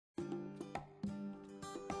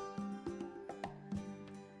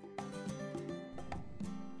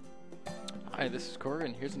Hi, this is Cory,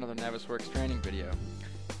 and here's another Navisworks training video.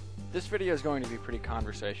 This video is going to be pretty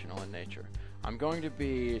conversational in nature. I'm going to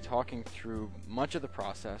be talking through much of the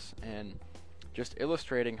process and just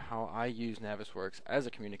illustrating how I use Navisworks as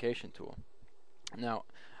a communication tool. Now,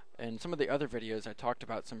 in some of the other videos I talked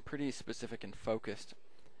about some pretty specific and focused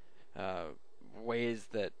ways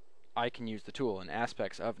that I can use the tool and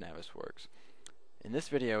aspects of Navisworks. In this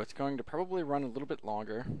video it's going to probably run a little bit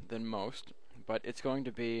longer than most, but it's going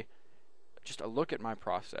to be just a look at my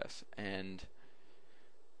process, and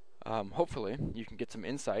hopefully you can get some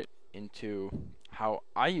insight into how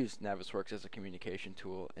I use Navisworks as a communication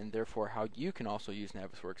tool, and therefore how you can also use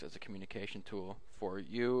Navisworks as a communication tool for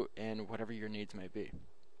you and whatever your needs may be.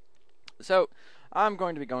 So I'm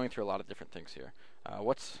going to be going through a lot of different things here.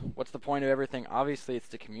 What's the point of everything? Obviously it's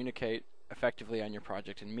to communicate effectively on your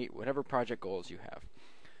project and meet whatever project goals you have.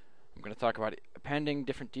 I'm going to talk about appending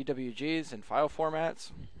different DWGs and file formats,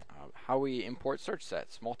 how we import search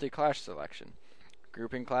sets, multi-clash selection,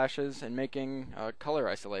 grouping clashes, and making color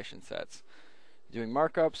isolation sets, doing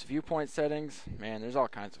markups, viewpoint settings. Man, there's all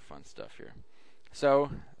kinds of fun stuff here.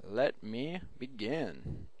 So let me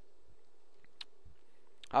begin.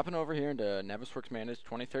 Hopping over here into Navisworks Manage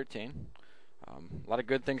 2013. A lot of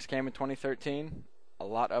good things came in 2013. A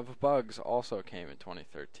lot of bugs also came in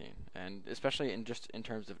 2013, and especially in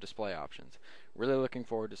terms of display options. Really looking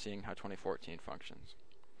forward to seeing how 2014 functions.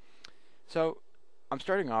 So I'm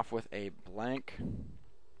starting off with a blank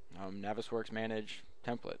Navisworks Manage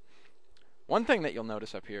template. One thing that you'll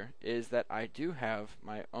notice up here is that I do have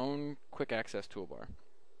my own quick access toolbar,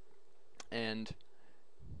 and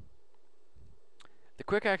the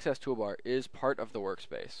quick access toolbar is part of the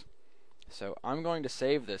workspace. So I'm going to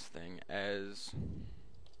save this thing as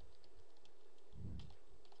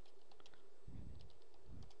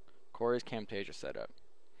Cory's Camtasia setup.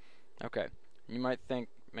 Okay, you might think,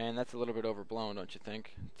 man, that's a little bit overblown, don't you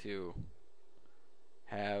think, to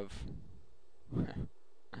have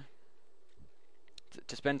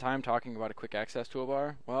to spend time talking about a quick access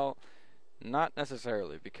toolbar? Well, not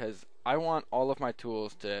necessarily, because I want all of my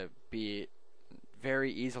tools to be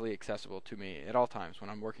very easily accessible to me at all times when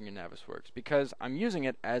I'm working in Navisworks, because I'm using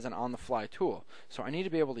it as an on-the-fly tool, so I need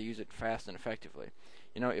to be able to use it fast and effectively.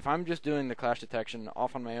 You know, if I'm just doing the clash detection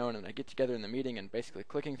off on my own and I get together in the meeting and basically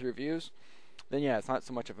clicking through views, then yeah, it's not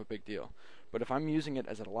so much of a big deal. But if I'm using it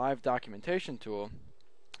as a live documentation tool,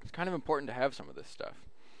 it's kind of important to have some of this stuff.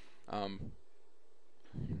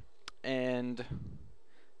 And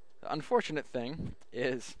the unfortunate thing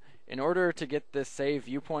is, in order to get this save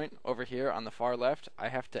viewpoint over here on the far left, I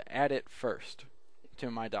have to add it first to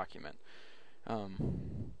my document.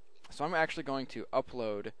 So I'm actually going to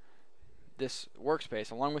upload this workspace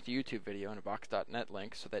along with the YouTube video and a box.net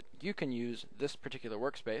link so that you can use this particular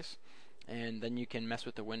workspace, and then you can mess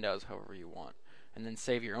with the windows however you want, and then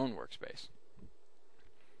save your own workspace.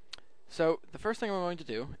 So the first thing I'm going to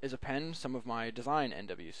do is append some of my design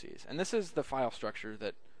NWCs, and this is the file structure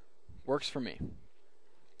that works for me.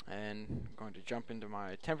 And I'm going to jump into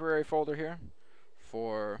my temporary folder here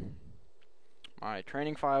for my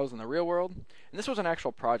training files in the real world. And this was an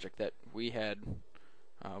actual project that we had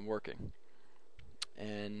working.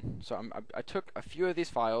 And so I took a few of these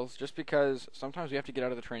files just because sometimes we have to get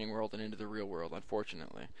out of the training world and into the real world,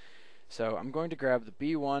 unfortunately. So I'm going to grab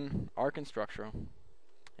the B1 arc and structural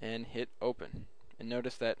and hit open. And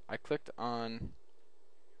notice that I clicked on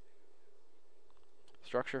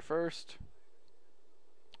structure first,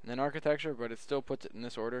 and then architecture, but it still puts it in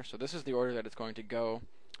this order. So this is the order that it's going to go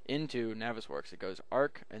into Navisworks. It goes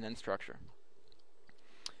arc and then structure.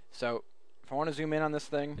 So if I want to zoom in on this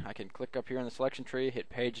thing, I can click up here in the selection tree, hit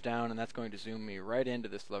page down, and that's going to zoom me right into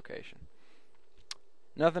this location.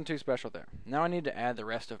 Nothing too special there. Now I need to add the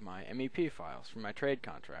rest of my MEP files from my trade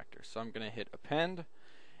contractors. So I'm going to hit append,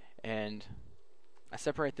 and I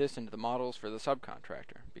separate this into the models for the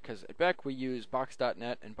subcontractor, because at Beck we use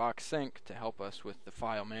box.net and boxsync to help us with the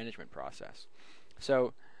file management process.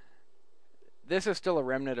 So this is still a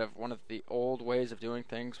remnant of one of the old ways of doing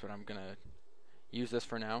things, but I'm going to use this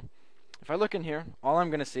for now. If I look in here, all I'm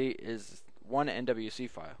going to see is one NWC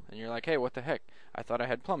file, and you're like, hey, what the heck? I thought I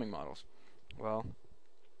had plumbing models. Well,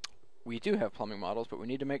 we do have plumbing models, but we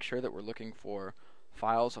need to make sure that we're looking for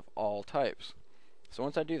files of all types. So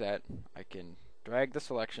once I do that, I can drag the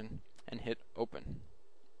selection and hit open.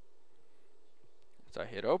 So I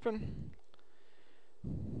hit open.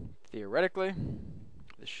 Theoretically,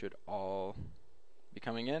 this should all be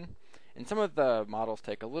coming in. And some of the models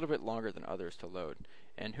take a little bit longer than others to load.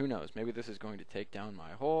 And who knows, maybe this is going to take down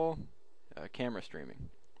my whole camera streaming.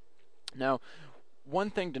 Now, one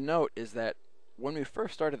thing to note is that when we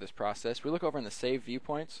first started this process, we look over in the Save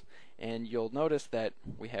Viewpoints, and you'll notice that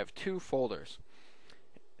we have two folders.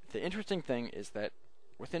 The interesting thing is that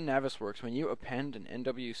within Navisworks, when you append an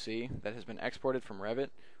NWC that has been exported from Revit,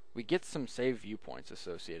 we get some Save Viewpoints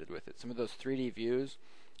associated with it, some of those 3D views,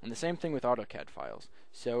 and the same thing with AutoCAD files.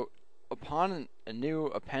 So upon a new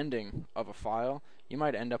appending of a file, you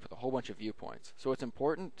might end up with a whole bunch of viewpoints. So it's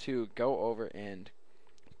important to go over and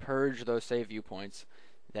purge those Save Viewpoints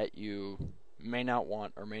that you may not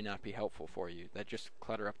want or may not be helpful for you, that just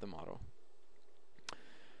clutter up the model.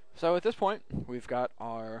 So at this point, we've got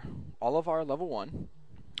all of our level 1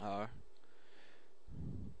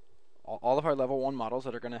 models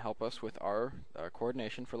that are going to help us with our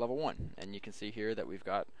coordination for level 1. And you can see here that we've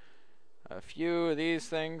got a few of these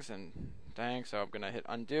things, and dang, so I'm going to hit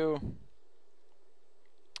undo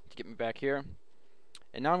to get me back here.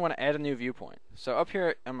 And now I want to add a new viewpoint. So up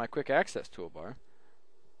here on my quick access toolbar,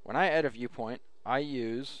 when I add a viewpoint, I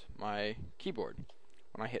use my keyboard.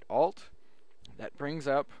 When I hit Alt, that brings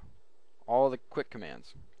up all the quick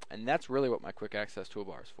commands. And that's really what my quick access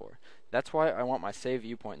toolbar is for. That's why I want my save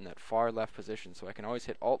viewpoint in that far left position, so I can always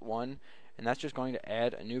hit Alt 1, and that's just going to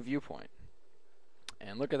add a new viewpoint.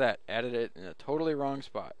 And look at that, added it in a totally wrong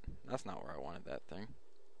spot. That's not where I wanted that thing.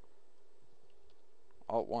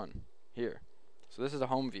 Alt 1, here. So this is a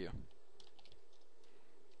home view.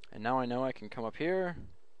 And now I know I can come up here,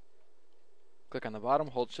 click on the bottom,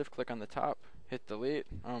 hold shift, click on the top, hit delete.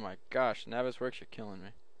 Oh my gosh, Navisworks, you're killing me.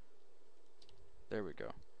 There we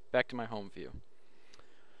go. Back to my home view.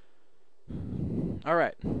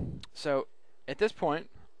 Alright, so at this point,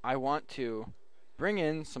 I want to bring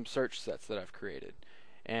in some search sets that I've created.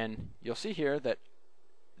 And you'll see here that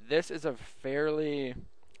this is a fairly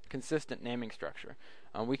consistent naming structure.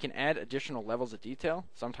 We can add additional levels of detail.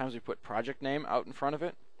 Sometimes we put project name out in front of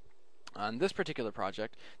it. On this particular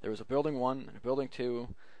project, there was a building 1 and a building 2,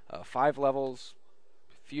 5 levels,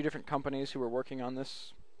 a few different companies who were working on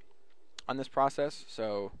this process.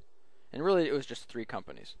 So, and really it was just 3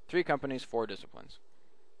 companies. 3 companies, 4 disciplines.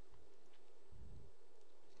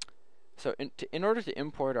 So in order to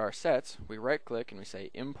import our sets, we right click and we say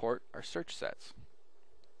import our search sets.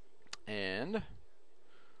 And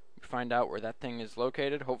we find out where that thing is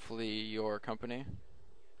located. Hopefully your company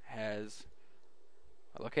has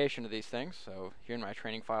a location of these things. So here in my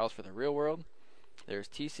training files for the real world, there's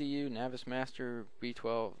TCU Navis Master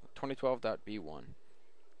B12 2012.B1.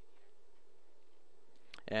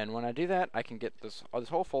 And when I do that, I can get this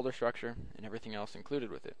whole folder structure and everything else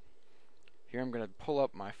included with it. Here I'm going to pull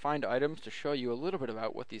up my find items to show you a little bit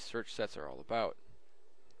about what these search sets are all about.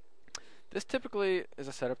 This typically is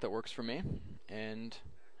a setup that works for me,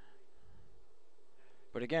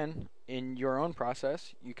 but again, in your own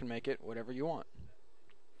process, you can make it whatever you want.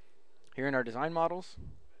 Here in our design models,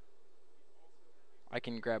 I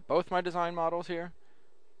can grab both my design models here,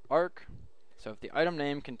 arc. So if the item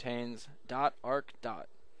name contains .arc.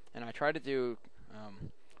 And I try to do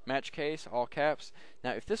match case, all caps.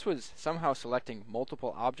 Now if this was somehow selecting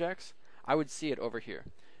multiple objects, I would see it over here.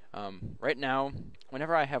 Right now,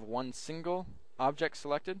 whenever I have one single object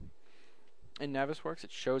selected in Navisworks,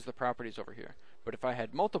 it shows the properties over here. But if I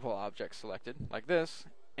had multiple objects selected, like this,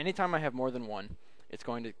 anytime I have more than one, it's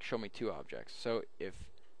going to show me 2 objects. So if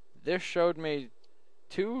this showed me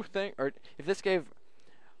 2 things, or if this gave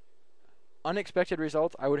unexpected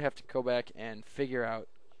results, I would have to go back and figure out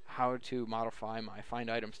how to modify my Find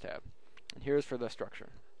Items tab. And here's for the structure.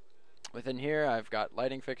 Within here, I've got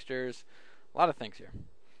lighting fixtures, a lot of things here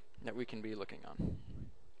that we can be looking on.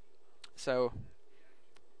 So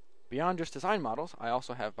beyond just design models, I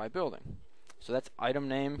also have by building. So that's item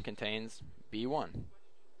name contains B1.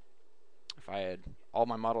 If I had all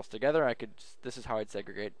my models together, this is how I'd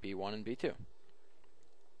segregate B1 and B2.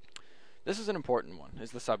 This is an important one,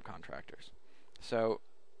 is the subcontractors. So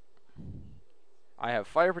I have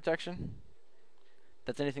fire protection.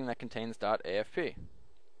 That's anything that contains .afp.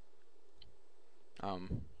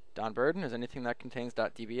 Don Burden is anything that contains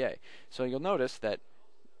 .dba. So you'll notice that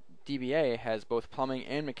DBA has both plumbing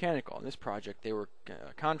and mechanical. In this project, they were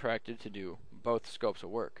contracted to do both scopes of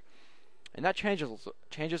work. And that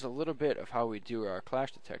changes a little bit of how we do our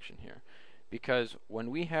clash detection here. Because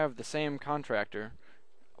when we have the same contractor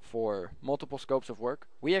for multiple scopes of work,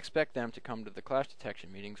 we expect them to come to the clash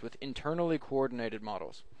detection meetings with internally coordinated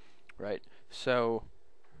models, right? So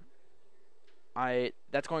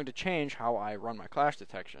that's going to change how I run my clash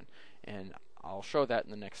detection, and I'll show that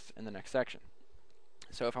in the next section.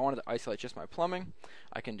 So if I wanted to isolate just my plumbing,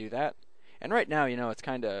 I can do that. And right now, it's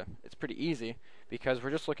pretty easy because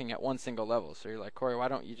we're just looking at one single level. So you're like, Cory, why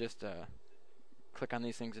don't you just click on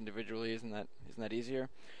these things individually? Isn't that easier?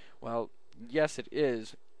 Well, yes, it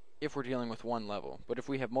is if we're dealing with one level, but if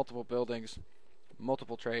we have multiple buildings,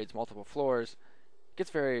 multiple trades, multiple floors, it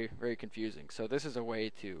gets very, very confusing. So this is a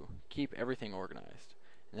way to keep everything organized.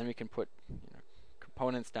 And then we can put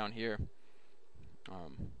components down here.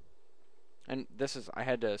 And this is, I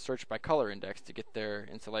had to search by color index to get their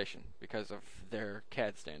installation because of their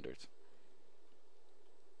CAD standards.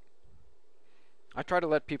 I try to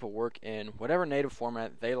let people work in whatever native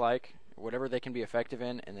format they like, whatever they can be effective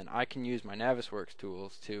in, and then I can use my Navisworks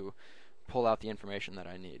tools to pull out the information that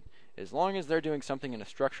I need. As long as they're doing something in a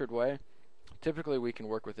structured way, typically we can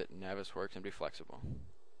work with it in Navisworks and be flexible.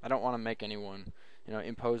 I don't want to make anyone,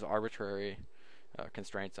 impose arbitrary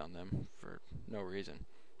constraints on them for no reason.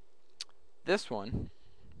 This one,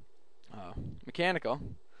 mechanical,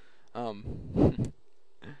 I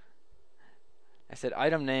said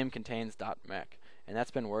item name contains .mech, and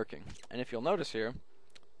that's been working. And if you'll notice here,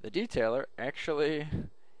 the detailer actually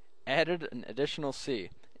added an additional C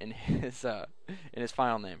in his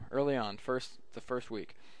file name early on, the first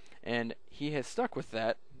week, and he has stuck with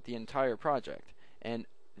that the entire project, and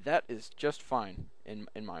that is just fine in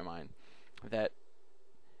my mind. That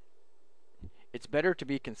it's better to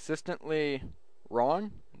be consistently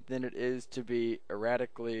wrong than it is to be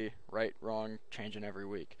erratically right, wrong, changing every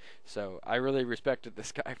week. So I really respected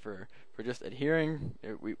this guy for just adhering.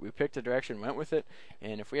 We picked a direction, went with it,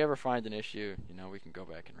 and if we ever find an issue, we can go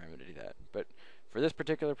back and remedy that. But for this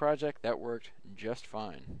particular project, that worked just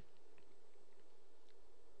fine.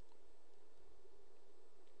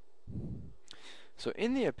 So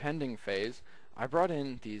in the appending phase, I brought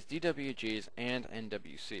in these DWGs and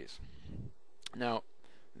NWCs. Now,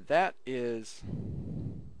 it is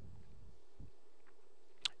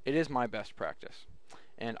my best practice.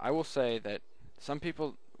 And I will say that some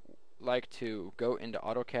people like to go into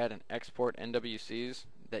AutoCAD and export NWCs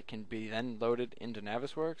that can be then loaded into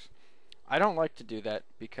Navisworks. I don't like to do that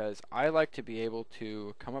because I like to be able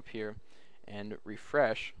to come up here and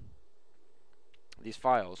refresh these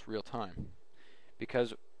files real time.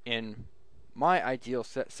 Because in my ideal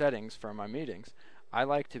settings for my meetings, I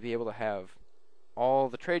like to be able to have all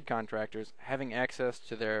the trade contractors having access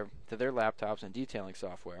to their laptops and detailing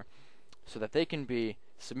software so that they can be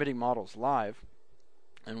submitting models live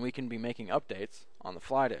and we can be making updates on the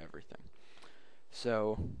fly to everything.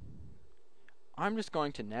 So I'm just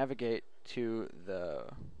going to navigate to the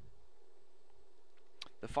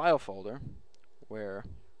file folder where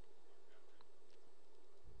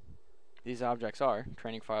these objects are: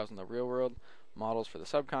 training files in the real world, models for the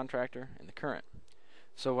subcontractor, and the current.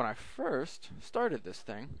 So when I first started this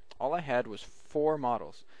thing, all I had was 4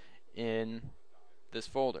 models in this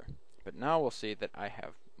folder. But now we'll see that I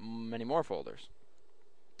have many more folders.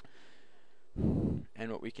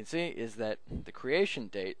 And what we can see is that the creation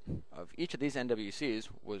date of each of these NWCs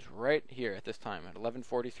was right here at this time, at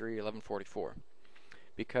 11:43, 11:44.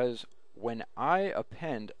 Because when I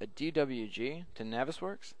append a DWG to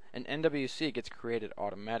Navisworks, an NWC gets created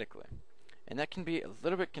automatically. And that can be a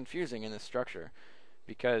little bit confusing in this structure,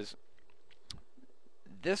 because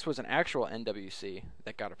this was an actual NWC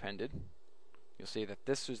that got appended. You'll see that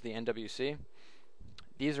this is the NWC.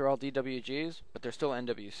 These are all DWGs, but they're still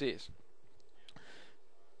NWCs.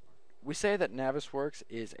 We say that Navisworks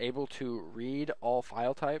is able to read all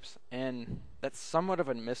file types, and that's somewhat of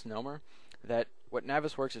a misnomer. That what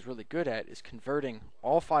Navisworks is really good at is converting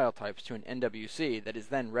all file types to an NWC that is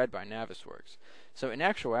then read by Navisworks. So in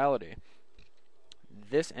actuality,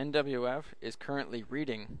 this NWF is currently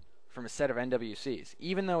reading from a set of NWCs,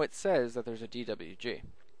 even though it says that there's a DWG.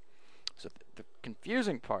 So the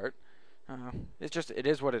confusing part is just, it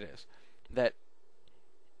is what it is. That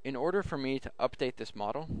in order for me to update this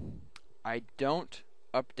model, I don't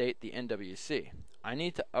update the NWC. I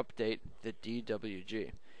need to update the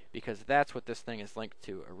DWG, because that's what this thing is linked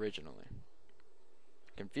to originally.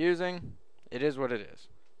 Confusing? It is what it is.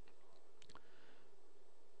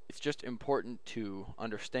 It's just important to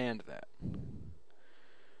understand that,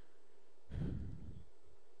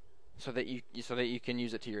 so that you can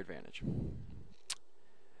use it to your advantage.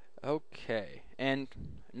 Okay, and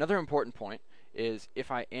another important point is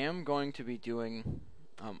if I am going to be doing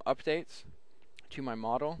updates to my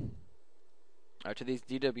model, to these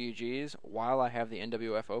DWGs while I have the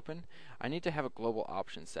NWF open, I need to have a global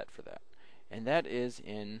option set for that. And that is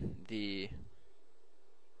in the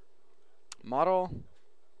model,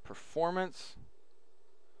 performance,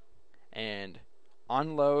 and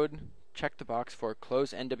onload, check the box for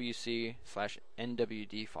close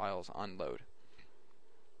NWC/NWD files on load.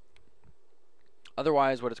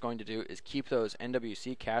 Otherwise, what it's going to do is keep those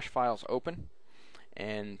NWC cache files open,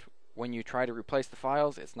 and when you try to replace the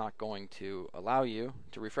files, it's not going to allow you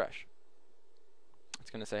to refresh.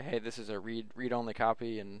 going to say, hey, this is a read-only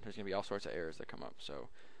copy, and there's going to be all sorts of errors that come up. So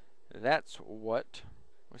that's what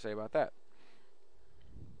we say about that.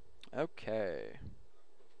 Okay.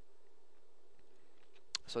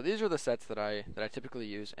 So these are the sets that I typically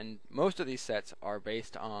use, and most of these sets are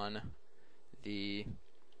based on the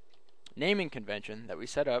naming convention that we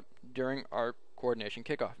set up during our coordination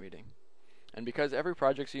kickoff meeting. And because every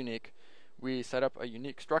project's unique, we set up a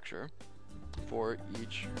unique structure for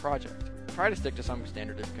each project. Try to stick to some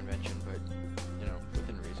standard convention, but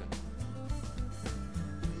within reason.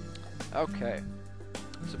 Okay,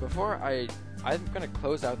 so I'm going to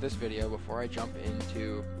close out this video before I jump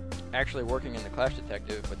into actually working in the Clash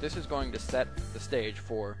Detective, but this is going to set the stage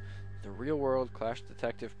for the real-world Clash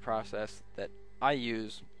Detective process that I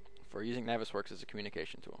use for using Navisworks as a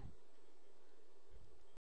communication tool.